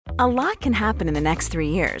A lot can happen in the next 3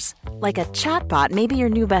 years. Like a chatbot may be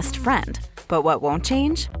your new best friend. But what won't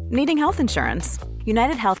change? Needing health insurance.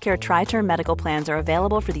 United Healthcare Tri-Term Medical Plans are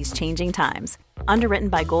available for these changing times. Underwritten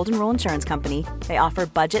by Golden Rule Insurance Company, they offer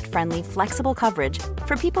budget-friendly, flexible coverage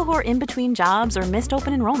for people who are in between jobs or missed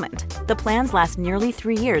open enrollment. The plans last nearly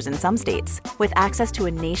 3 years in some states, with access to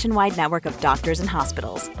a nationwide network of doctors and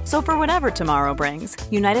hospitals. So for whatever tomorrow brings,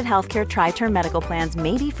 United Healthcare Tri-Term Medical Plans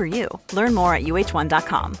may be for you. Learn more at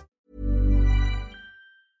uh1.com.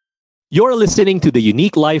 You're listening to the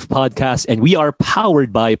Unique Life Podcast, and we are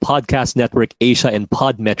powered by Podcast Network Asia and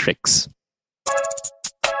Podmetrics.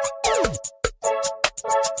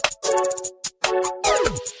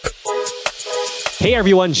 Hey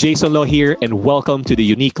everyone, Jason Lo here, and welcome to the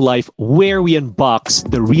Unique Life, where we unbox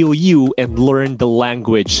the real you and learn the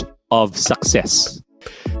language of success.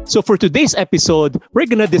 So for today's episode,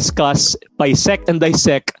 we're gonna discuss, bisect and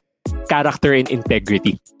dissect character and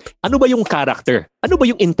integrity. Ano ba yung character? Ano ba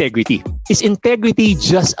yung integrity? Is integrity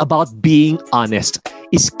just about being honest?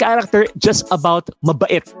 Is character just about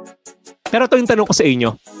mabait? Pero ito yung tanong ko sa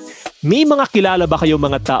inyo. May mga kilala ba kayo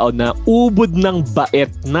mga tao na ubod ng bait,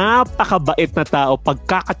 napakabait na tao,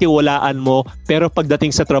 pagkakatiwalaan mo, pero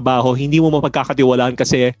pagdating sa trabaho, hindi mo mapagkakatiwalaan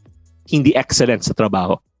kasi hindi excellent sa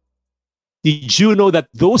trabaho? Did you know that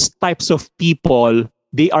those types of people,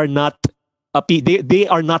 they are not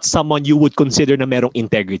someone you would consider na merong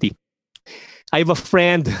integrity? I have a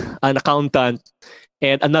friend, an accountant,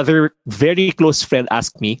 and another very close friend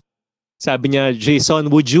asked me, sabi niya, Jason,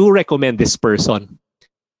 would you recommend this person?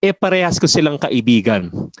 Parehas ko silang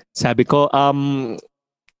kaibigan. Sabi ko,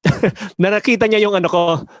 nakita niya yung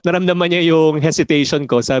naramdaman niya yung hesitation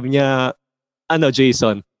ko. Sabi niya,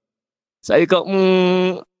 Jason? Sabi ko,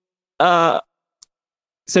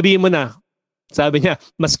 sabihin mo na. Sabi niya,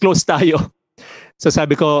 mas close tayo. So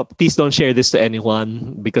sabi ko, please don't share this to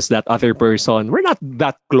anyone because that other person, we're not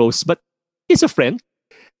that close, but he's a friend.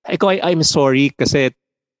 I'm sorry kasi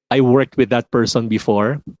I worked with that person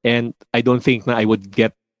before and I don't think na I would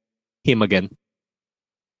get him again.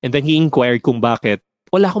 And then he inquired kung bakit.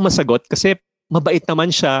 Wala akong masagot kasi mabait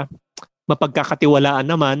naman siya, mapagkakatiwalaan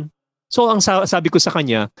naman. So ang sabi ko sa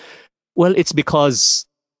kanya, well, it's because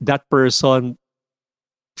that person,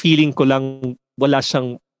 feeling ko lang wala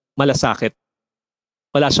siyang malasakit.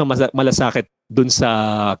 Wala siyang malasakit dun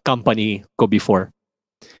sa company ko before.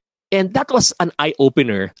 And that was an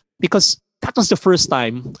eye-opener because that was the first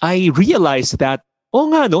time I realized that,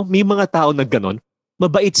 may mga tao na ganon.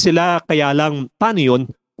 Mabait sila, kaya lang, paano yun?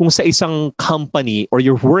 Kung sa isang company or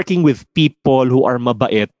you're working with people who are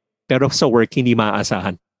mabait, pero sa work hindi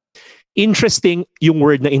maaasahan. Interesting yung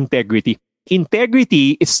word na integrity.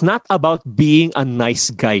 Integrity is not about being a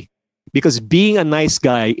nice guy. Because being a nice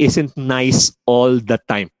guy isn't nice all the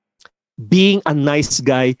time. Being a nice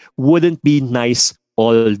guy wouldn't be nice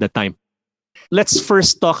all the time. Let's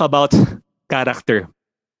first talk about character.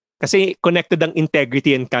 Kasi connected ang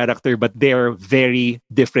integrity and character, but they're very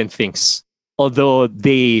different things. Although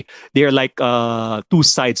they're like two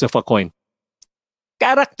sides of a coin.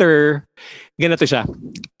 Character, ganito siya.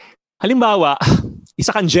 Halimbawa,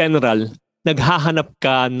 isa kang general, naghahanap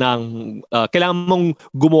ka ng, kailangan mong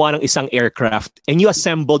gumawa ng isang aircraft and you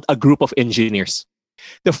assembled a group of engineers.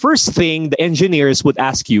 The first thing the engineers would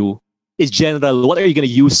ask you is, General, what are you going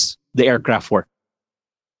to use the aircraft for?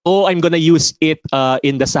 Oh, I'm going to use it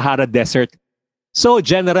in the Sahara Desert. So,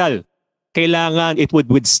 General, kailangan it would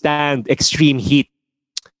withstand extreme heat.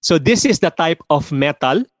 So this is the type of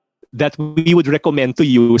metal that we would recommend to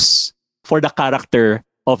use for the character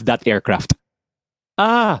of that aircraft.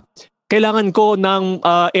 Kailangan ko ng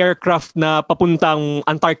aircraft na papuntang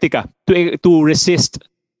Antarctica to resist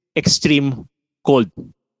extreme cold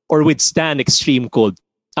or withstand extreme cold.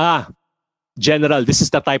 General, this is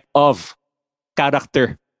the type of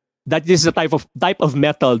character. That is the type of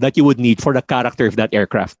metal that you would need for the character of that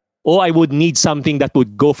aircraft. I would need something that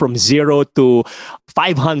would go from 0 to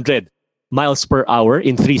 500 miles per hour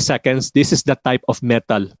in 3 seconds. This is the type of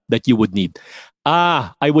metal that you would need.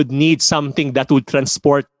 I would need something that would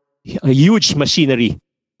transport a huge machinery.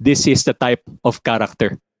 This is the type of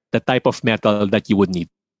character, the type of metal that you would need.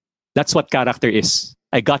 That's what character is.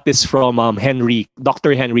 I got this from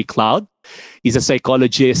Dr. Henry Cloud. He's a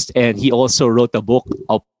psychologist and he also wrote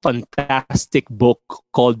a fantastic book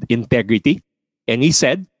called Integrity. And he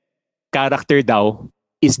said, character daw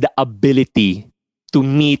is the ability to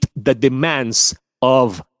meet the demands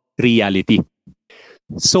of reality.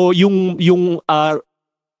 So yung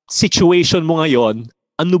situation mo ngayon,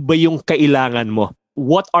 ano ba yung kailangan mo?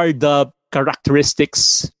 What are the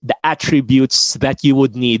characteristics, the attributes that you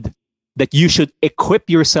would need, that you should equip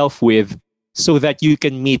yourself with so that you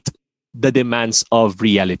can meet the demands of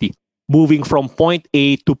reality. Moving from point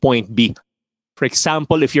A to point B. For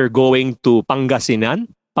example, if you're going to Pangasinan,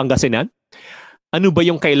 ano ba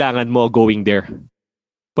yung kailangan mo going there?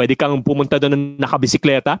 Pwede kang pumunta doon ng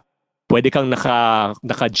nakabisikleta, pwede kang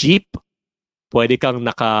naka-jeep, pwede kang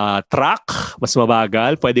naka-truck, mas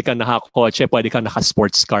mabagal, pwede kang naka-kotse, pwede kang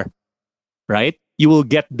naka-sports car. Right? You will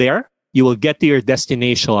get there, you will get to your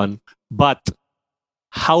destination, but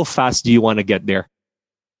how fast do you want to get there?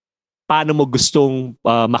 Paano mo gustong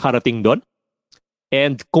makarating doon?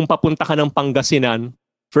 And kung papunta ka ng Pangasinan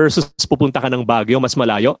versus pupunta ka ng Baguio, mas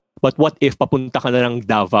malayo. But what if papunta ka na ng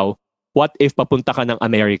Davao? What if papunta ka ng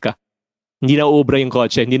America? Hindi na uubra yung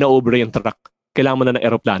kotse, hindi na uubra yung truck. Kailangan mo na ng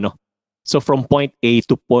eroplano. So from point A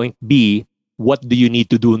to point B, what do you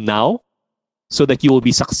need to do now so that you will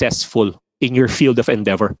be successful in your field of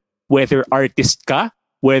endeavor? Whether artist ka,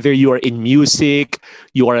 whether you are in music,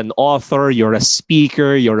 you are an author, you're a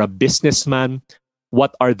speaker, you're a businessman,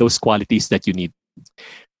 what are those qualities that you need?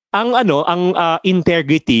 Ang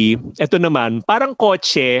integrity, ito naman, parang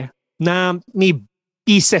kotse na may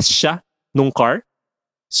pieces siya nung car.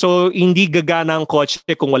 So, hindi gagana ang kotse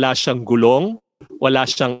kung wala siyang gulong, wala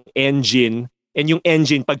siyang engine. And yung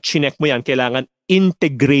engine, pag chinek mo yan, kailangan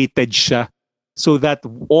integrated siya. So that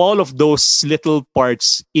all of those little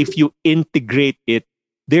parts, if you integrate it,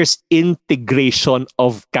 there's integration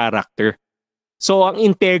of character. So, ang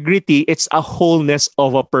integrity, it's a wholeness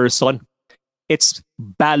of a person. It's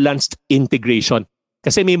balanced integration.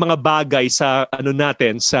 Kasi may mga bagay sa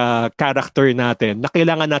sa character natin na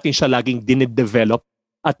kailangan natin siya laging dinedevelop.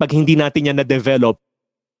 At pag hindi natin yan na-develop,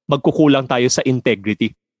 magkukulang tayo sa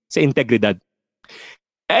integrity, sa integridad.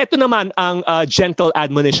 Ito naman ang gentle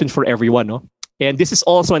admonition for everyone. No? And this is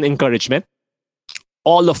also an encouragement.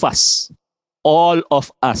 All of us,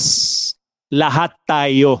 lahat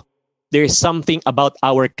tayo, there's something about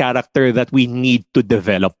our character that we need to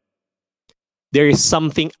develop. There is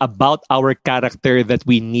something about our character that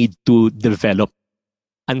we need to develop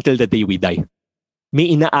until the day we die.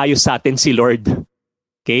 May inaayos sa atin si Lord.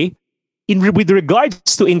 Okay? With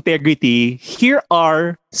regards to integrity, here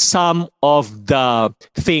are some of the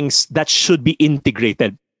things that should be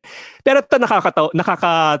integrated. Pero ito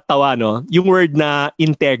nakakatawa, no? Yung word na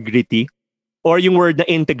integrity or yung word na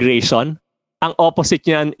integration, ang opposite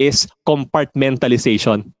niyan is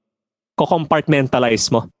compartmentalization. Ko-compartmentalize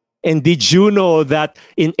mo. And did you know that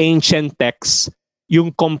in ancient texts,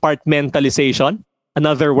 yung compartmentalization,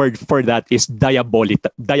 another word for that is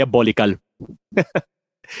diabolical.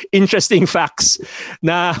 Interesting facts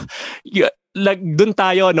na dun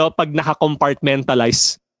tayo, no, pag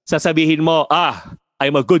naka-compartmentalize, sasabihin mo,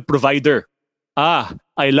 I'm a good provider.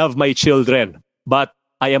 I love my children, but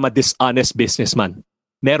I am a dishonest businessman.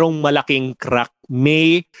 Merong malaking crack,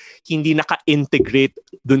 may hindi naka-integrate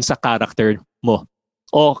dun sa character mo.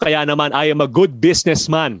 O kaya naman, I am a good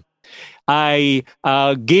businessman. I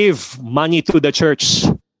give money to the church,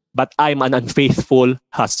 but I'm an unfaithful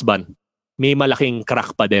husband. May malaking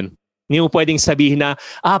crack pa din. Hindi mo pwedeng sabihin na,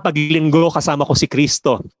 pag linggo kasama ko si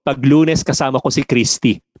Kristo, pag Lunes kasama ko si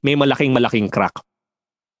Christy. May malaking crack.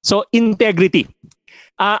 So, integrity.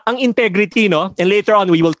 Ang integrity, no? And later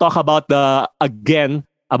on, we will talk about the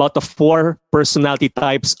 4 personality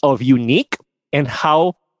types of unique and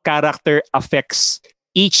how character affects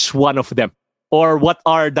each one of them, or what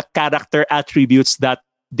are the character attributes that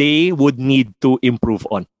they would need to improve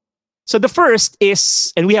on. So the first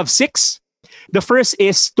is, and we have 6, the first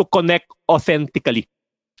is to connect authentically.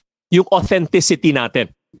 Yung authenticity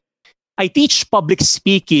natin. I teach public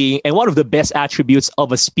speaking, and one of the best attributes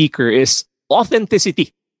of a speaker is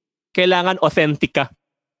authenticity. Kailangan authentic ka.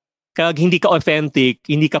 Kapag hindi ka authentic,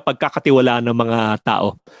 hindi ka pagkakatiwalaan ng mga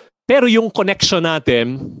tao. Pero yung connection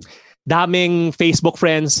natin, daming Facebook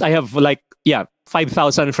friends. I have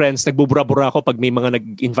 5,000 friends. Nagbubura-bura ako pag may mga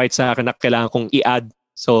nag-invite sa akin na kailangan kong i-add.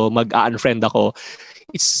 So mag-unfriend ako.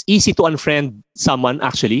 It's easy to unfriend someone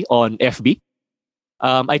actually on FB.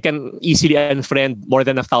 I can easily unfriend more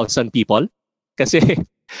than 1,000 people. Kasi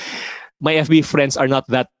my FB friends are not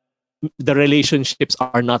that, the relationships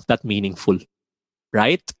are not that meaningful.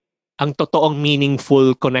 Right? Ang totoong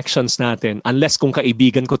meaningful connections natin, unless kung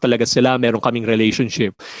kaibigan ko talaga sila, meron kaming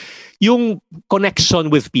relationship, yung connection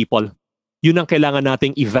with people, yun ang kailangan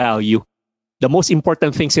nating i-value. The most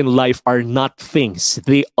important things in life are not things.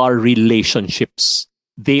 They are relationships.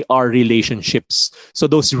 They are relationships. So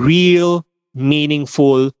those real,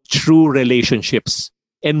 meaningful, true relationships,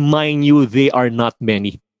 and mind you, they are not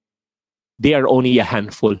many. They are only a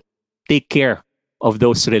handful. Take care of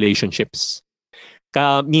those relationships.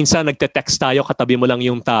 Minsan nagte-text tayo, katabi mo lang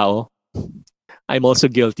yung tao. I'm also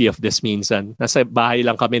guilty of this minsan. Nasa bahay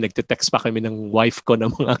lang kami, nagte-text pa kami ng wife ko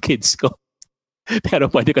ng mga kids ko. Pero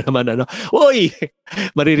pwede ko naman uy!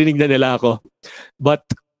 Maririnig na nila ako. But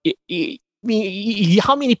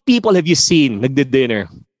how many people have you seen nagdi-dinner?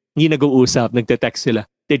 Hindi nag-uusap, nagte-text sila.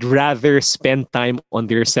 They'd rather spend time on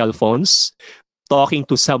their cell phones, talking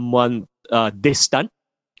to someone distant,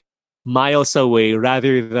 miles away,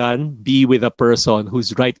 rather than be with a person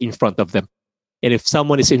who's right in front of them. And if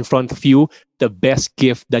someone is in front of you, the best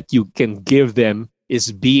gift that you can give them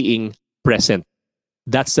is being present.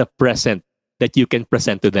 That's a present that you can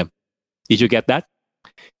present to them. Did you get that?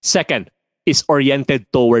 Second is oriented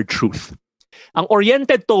toward truth. Ang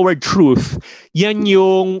oriented toward truth, yan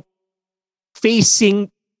yung facing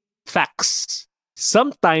facts.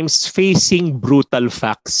 Sometimes facing brutal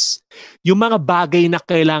facts. Yung mga bagay na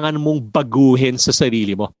kailangan mong baguhin sa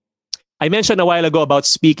sarili mo. I mentioned a while ago about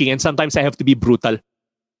speaking and sometimes I have to be brutal.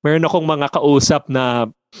 Meron akong mga kausap na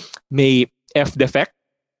may F defect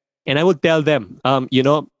and I would tell them,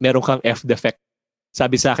 meron kang F defect.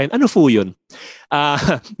 Sabi sa akin, ano po yun?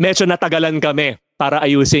 Medyo natagalan kami para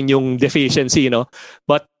ayusin yung deficiency,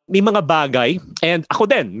 But may mga bagay, and ako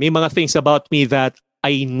din, may mga things about me that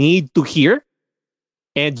I need to hear,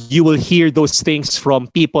 and you will hear those things from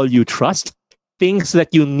people you trust. Things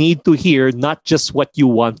that you need to hear, not just what you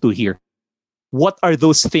want to hear. What are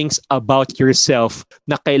those things about yourself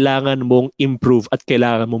na kailangan mong improve at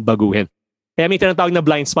kailangan mong baguhin? Kaya may tinatawag na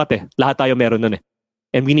blind spot eh. Lahat tayo meron nun eh.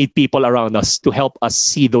 And we need people around us to help us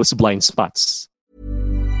see those blind spots.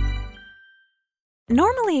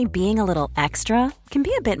 Normally, being a little extra can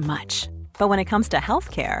be a bit much. But when it comes to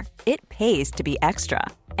healthcare, it pays to be extra.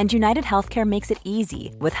 And United Healthcare makes it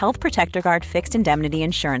easy with Health Protector Guard fixed indemnity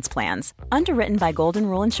insurance plans. Underwritten by Golden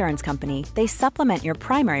Rule Insurance Company, they supplement your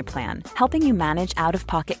primary plan, helping you manage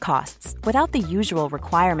out-of-pocket costs without the usual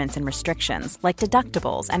requirements and restrictions like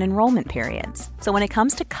deductibles and enrollment periods. So when it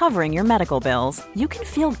comes to covering your medical bills, you can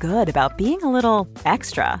feel good about being a little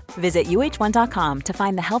extra. Visit uh1.com to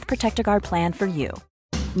find the Health Protector Guard plan for you.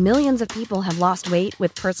 Millions of people have lost weight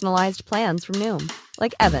with personalized plans from Noom.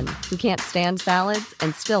 Like Evan, who can't stand salads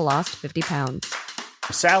and still lost 50 pounds.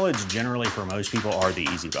 Salads generally for most people are the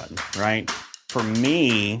easy button, right? For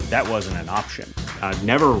me, that wasn't an option. I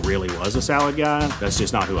never really was a salad guy. That's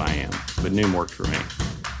just not who I am. But Noom worked for me.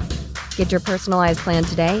 Get your personalized plan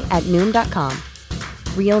today at Noom.com.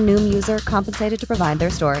 Real Noom user compensated to provide their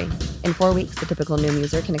story. In 4 weeks, the typical Noom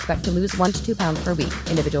user can expect to lose 1 to 2 pounds per week.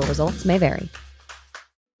 Individual results may vary.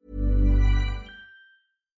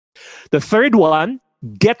 The third one,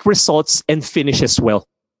 get results and finishes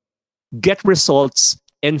well. Get results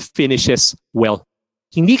and finishes well.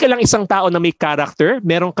 Hindi ka lang isang tao na may character,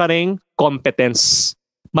 meron ka ring competence.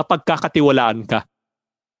 Mapagkakatiwalaan ka,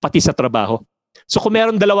 pati sa trabaho. So kung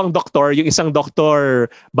meron dalawang doktor, yung isang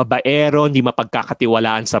doktor, babaero, hindi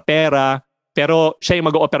mapagkakatiwalaan sa pera, pero siya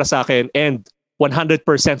yung mag-o-opera sa akin and 100%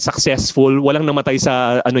 successful, walang namatay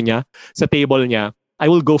sa sa table niya,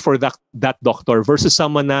 I will go for that doctor versus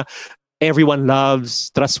someone na everyone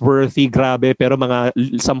loves, trustworthy, grabe, pero mga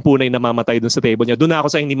 10 na yung namamatay dun sa table niya. Doon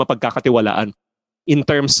ako sa hindi mapagkakatiwalaan in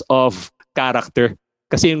terms of character.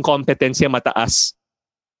 Kasi yung competence niya mataas.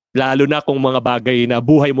 Lalo na kung mga bagay na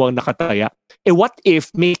buhay mo ang nakataya. What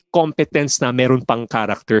if may competence na meron pang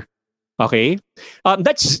character? Okay?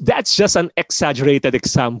 That's just an exaggerated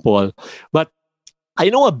example. But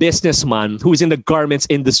I know a businessman who's in the garments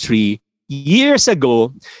industry. Years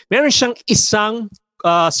ago, meron siyang isang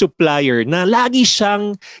supplier na lagi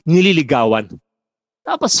siyang nililigawan.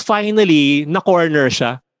 Tapos finally, na-corner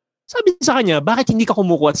siya. Sabi sa kanya, bakit hindi ka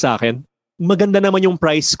kumukuha sa akin? Maganda naman yung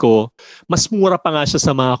price ko. Mas mura pa nga siya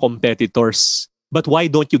sa mga competitors. But why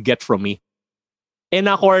don't you get from me?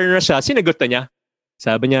 Na-corner siya, sinagot na niya.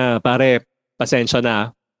 Sabi niya, pare, pasensya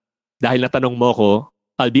na. Dahil natanong mo ko,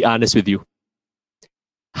 I'll be honest with you.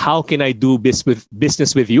 How can I do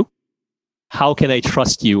business with you? How can I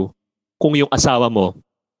trust you kung yung asawa mo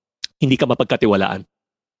hindi ka mapagkatiwalaan?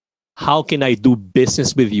 How can I do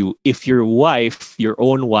business with you if your wife, your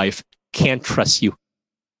own wife, can't trust you?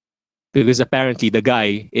 Because apparently the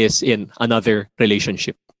guy is in another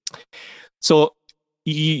relationship. So,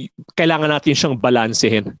 kailangan natin siyang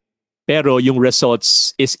balansehin. Pero yung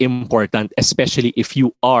results is important, especially if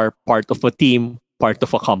you are part of a team, part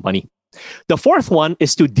of a company. The fourth one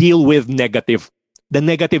is to deal with the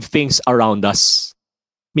negative things around us.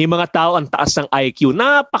 May mga tao ang taas ng IQ,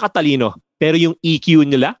 napakatalino. Pero yung EQ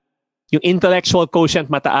nila, yung intellectual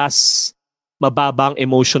quotient mataas, mababang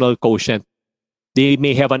emotional quotient. They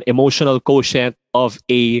may have an emotional quotient of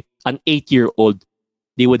an 8-year-old.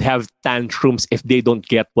 They would have tantrums if they don't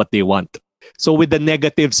get what they want. So with the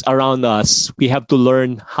negatives around us, we have to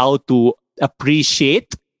learn how to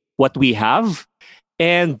appreciate what we have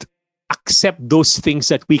and accept those things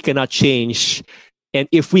that we cannot change. And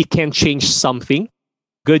if we can change something,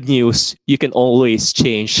 good news, you can always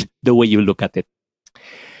change the way you look at it.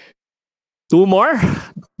 Two more.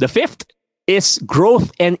 The fifth is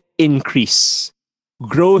growth and increase.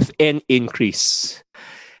 Growth and increase.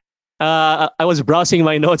 I was browsing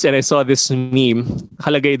my notes and I saw this meme.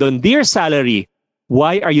 Halagay doon, "Dear salary,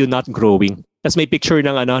 why are you not growing?" Tapos may picture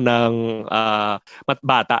ng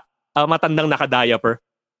bata, matandang naka-diaper.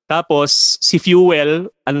 Tapos si Fuel,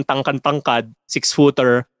 ang tangkad-tangkad,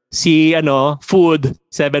 6-footer. Si Food,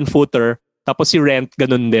 7-footer. Tapos si Rent,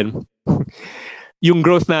 ganun din. Yung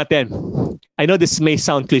growth natin. I know this may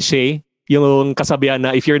sound cliche. Yung kasabihan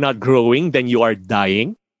na if you're not growing, then you are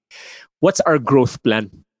dying. What's our growth plan?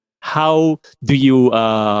 How do you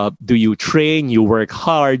train, you work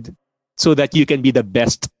hard so that you can be the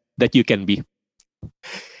best that you can be?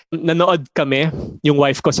 Nanood kami, yung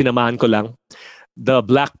wife ko, sinamahan ko lang, the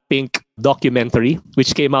Blackpink documentary,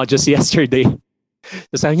 which came out just yesterday.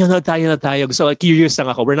 So sabi niya, na tayo. So curious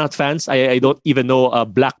lang ako. We're not fans. I don't even know a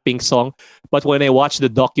Blackpink song. But when I watched the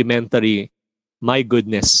documentary, my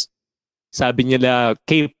goodness, sabi nila,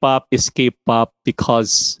 K-pop is K-pop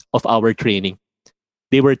because of our training.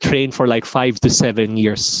 They were trained for like 5 to 7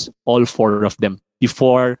 years, all 4 of them,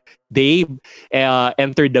 before they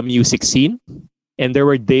entered the music scene. And there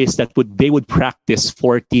were days that they would practice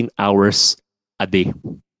 14 hours a day.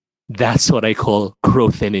 That's what I call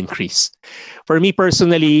growth and increase. For me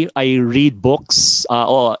personally, I read books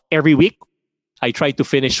every week. I try to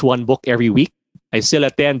finish one book every week. I still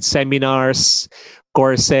attend seminars,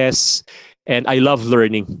 courses, and I love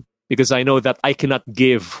learning because I know that I cannot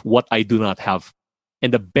give what I do not have.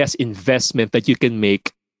 And the best investment that you can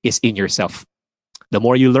make is in yourself. The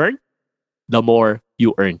more you learn, the more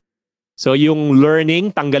you earn. So yung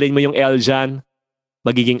learning, tanggalin mo yung L dyan,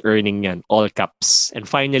 magiging earning yan, all caps. And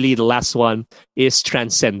finally, the last one is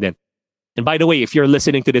transcendent. And by the way, if you're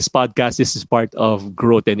listening to this podcast, this is part of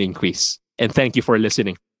growth and increase. And thank you for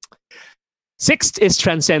listening. Sixth is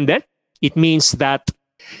transcendent. It means that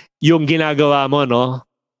yung ginagawa mo, no?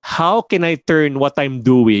 How can I turn what I'm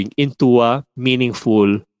doing into a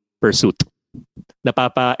meaningful pursuit?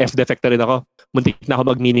 Napapa F-defect na rin ako. Muntik na ako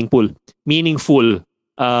mag-meaningful. Meaningful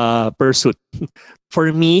pursuit.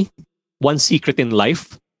 For me, one secret in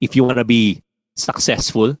life, if you want to be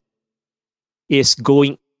successful, is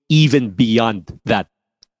going even beyond that.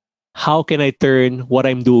 How can I turn what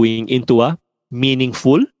I'm doing into a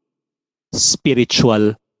meaningful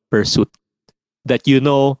spiritual pursuit? That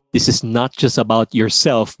this is not just about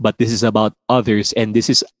yourself, but this is about others, and this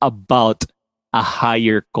is about a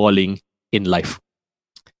higher calling in life.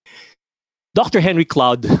 Dr. Henry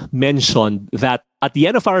Cloud mentioned that at the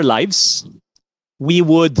end of our lives, we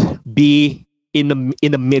would be in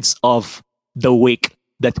the midst of the wake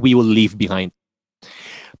that we will leave behind.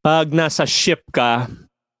 Pag nasa ship ka,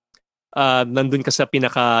 nandun ka sa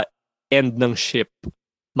pinaka-end ng ship,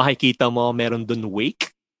 makikita mo meron dun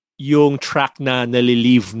wake, yung track na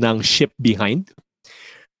nalilive ng ship behind.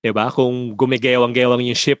 Diba? Kung gumigewang-gewang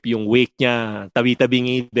yung ship, yung wake niya,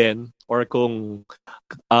 tabi-tabingi din. Or kung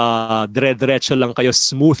dire-diretso lang kayo,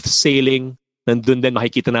 smooth sailing, nandun din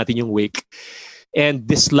makikita natin yung wake. And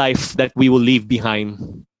this life that we will leave behind,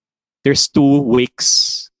 there's 2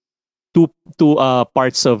 wakes, two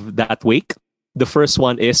parts of that wake. The first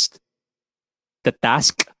one is the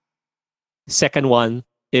task. Second one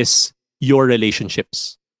is your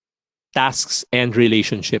relationships. Tasks and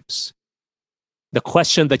relationships. The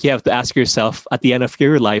question that you have to ask yourself at the end of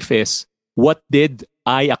your life is, what did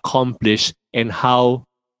I accomplish and how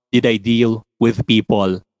did I deal with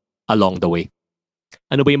people along the way?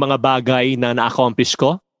 Ano ba yung mga bagay na na-accomplish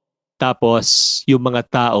ko? Tapos, yung mga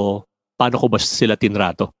tao, paano ko ba sila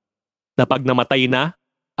tinrato? Na pag namatay na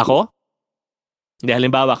ako, hindi,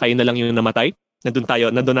 halimbawa, kayo na lang yung namatay,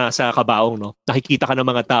 nandun na sa kabaong, no? Nakikita ka ng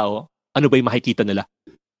mga tao, ano ba yung makikita nila?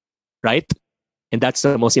 Right? And that's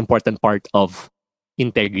the most important part of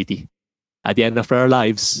integrity. At the end of our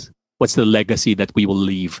lives, what's the legacy that we will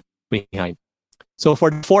leave behind? So for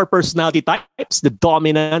the 4 personality types, the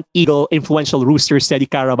dominant, eagle, influential, rooster, steady,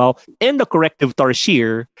 Carabao, and the corrective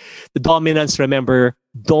tarsier, the dominants, remember,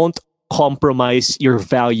 don't compromise your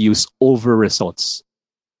values over results.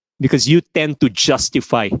 Because you tend to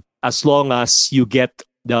justify as long as you get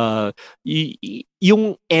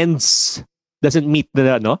yung ends doesn't meet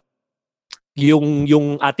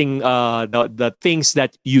yung ating the things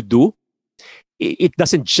that you do, it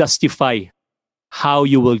doesn't justify how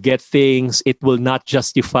you will get things. It will not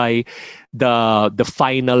justify the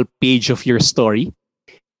final page of your story.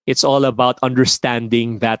 It's all about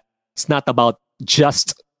understanding that it's not about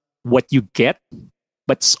just what you get,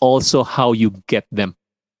 but it's also how you get them.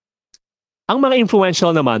 Ang mga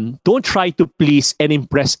influential naman, don't try to please and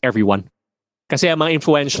impress everyone. Kasi ang mga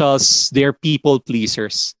influentials, they're people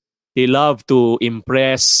pleasers. They love to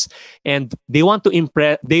impress and they want to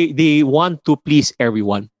impress. They want to please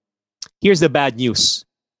everyone. Here's the bad news.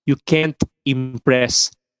 You can't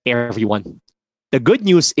impress everyone. The good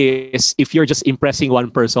news is if you're just impressing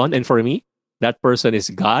one person, and for me, that person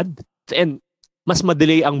is God, and mas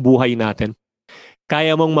madali ang buhay natin.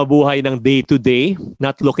 Kaya mong mabuhay ng day to day,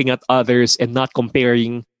 not looking at others and not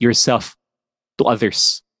comparing yourself to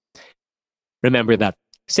others. Remember that.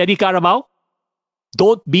 Steady Carabao,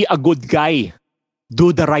 don't be a good guy.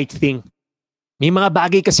 Do the right thing. May mga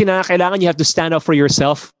bagay kasi na kailangan you have to stand up for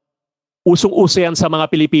yourself. Usong-uso yan sa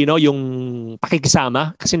mga Pilipino, yung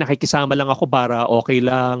pakikisama. Kasi nakikisama lang ako para okay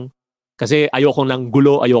lang. Kasi ayoko ng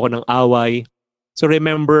gulo, ayoko ng away. So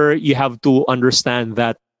remember, you have to understand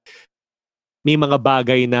that may mga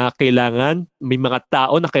bagay na kailangan, may mga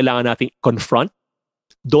tao na kailangan nating confront.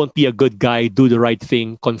 Don't be a good guy, do the right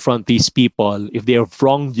thing, confront these people. If they have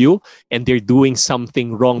wronged you and they're doing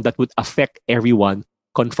something wrong that would affect everyone,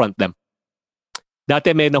 confront them.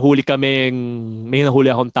 Dati may nahuli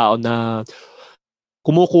akong tao na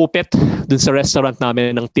kumukupit dun sa restaurant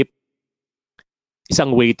namin ng tip.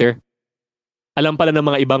 Isang waiter. Alam pala ng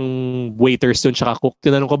mga ibang waiters dun tsaka cook.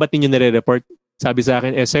 Tinanong ko, ba't ninyo nire-report? Sabi sa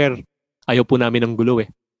akin, sir, ayaw po namin ng gulo eh.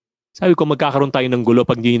 Sabi ko, magkakaroon tayo ng gulo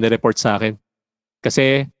pag hindi nire-report sa akin.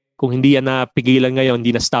 Kasi kung hindi yan napigilan ngayon,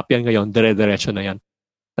 hindi na stop yan ngayon, dire-diretso na yan.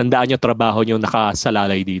 Tandaan nyo, trabaho nyo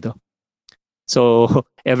nakasalalay dito. So,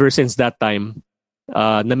 ever since that time,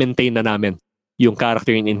 na-maintain na namin yung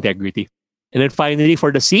character and integrity. And then finally,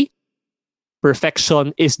 for the C,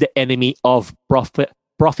 perfection is the enemy of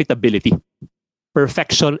profitability.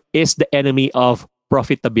 Perfection is the enemy of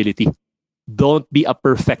profitability. Don't be a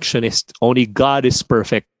perfectionist. Only God is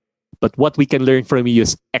perfect. But what we can learn from you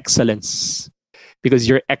is excellence. Because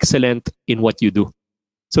you're excellent in what you do.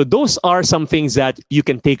 So those are some things that you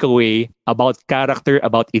can take away about character,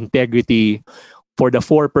 about integrity for the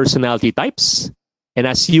 4 personality types. And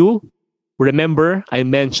as you remember, I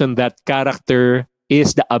mentioned that character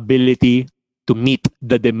is the ability to meet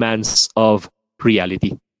the demands of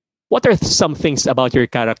reality. What are some things about your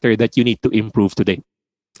character that you need to improve today?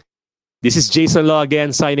 This is Jason Law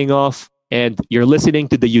again signing off, and you're listening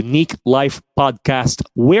to the Unique Life Podcast,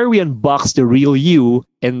 where we unbox the real you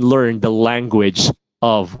and learn the language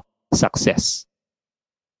of success.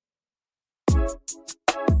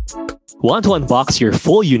 Want to unbox your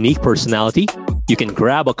full unique personality? You can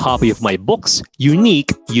grab a copy of my books,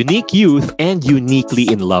 Unique, Unique Youth, and Uniquely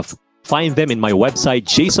in Love. Find them in my website,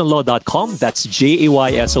 jasonlaw.com. That's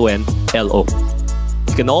JAYSONLO.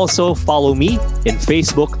 You can also follow me in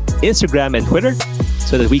Facebook, Instagram, and Twitter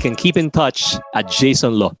so that we can keep in touch at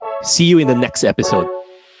Jason Law. See you in the next episode.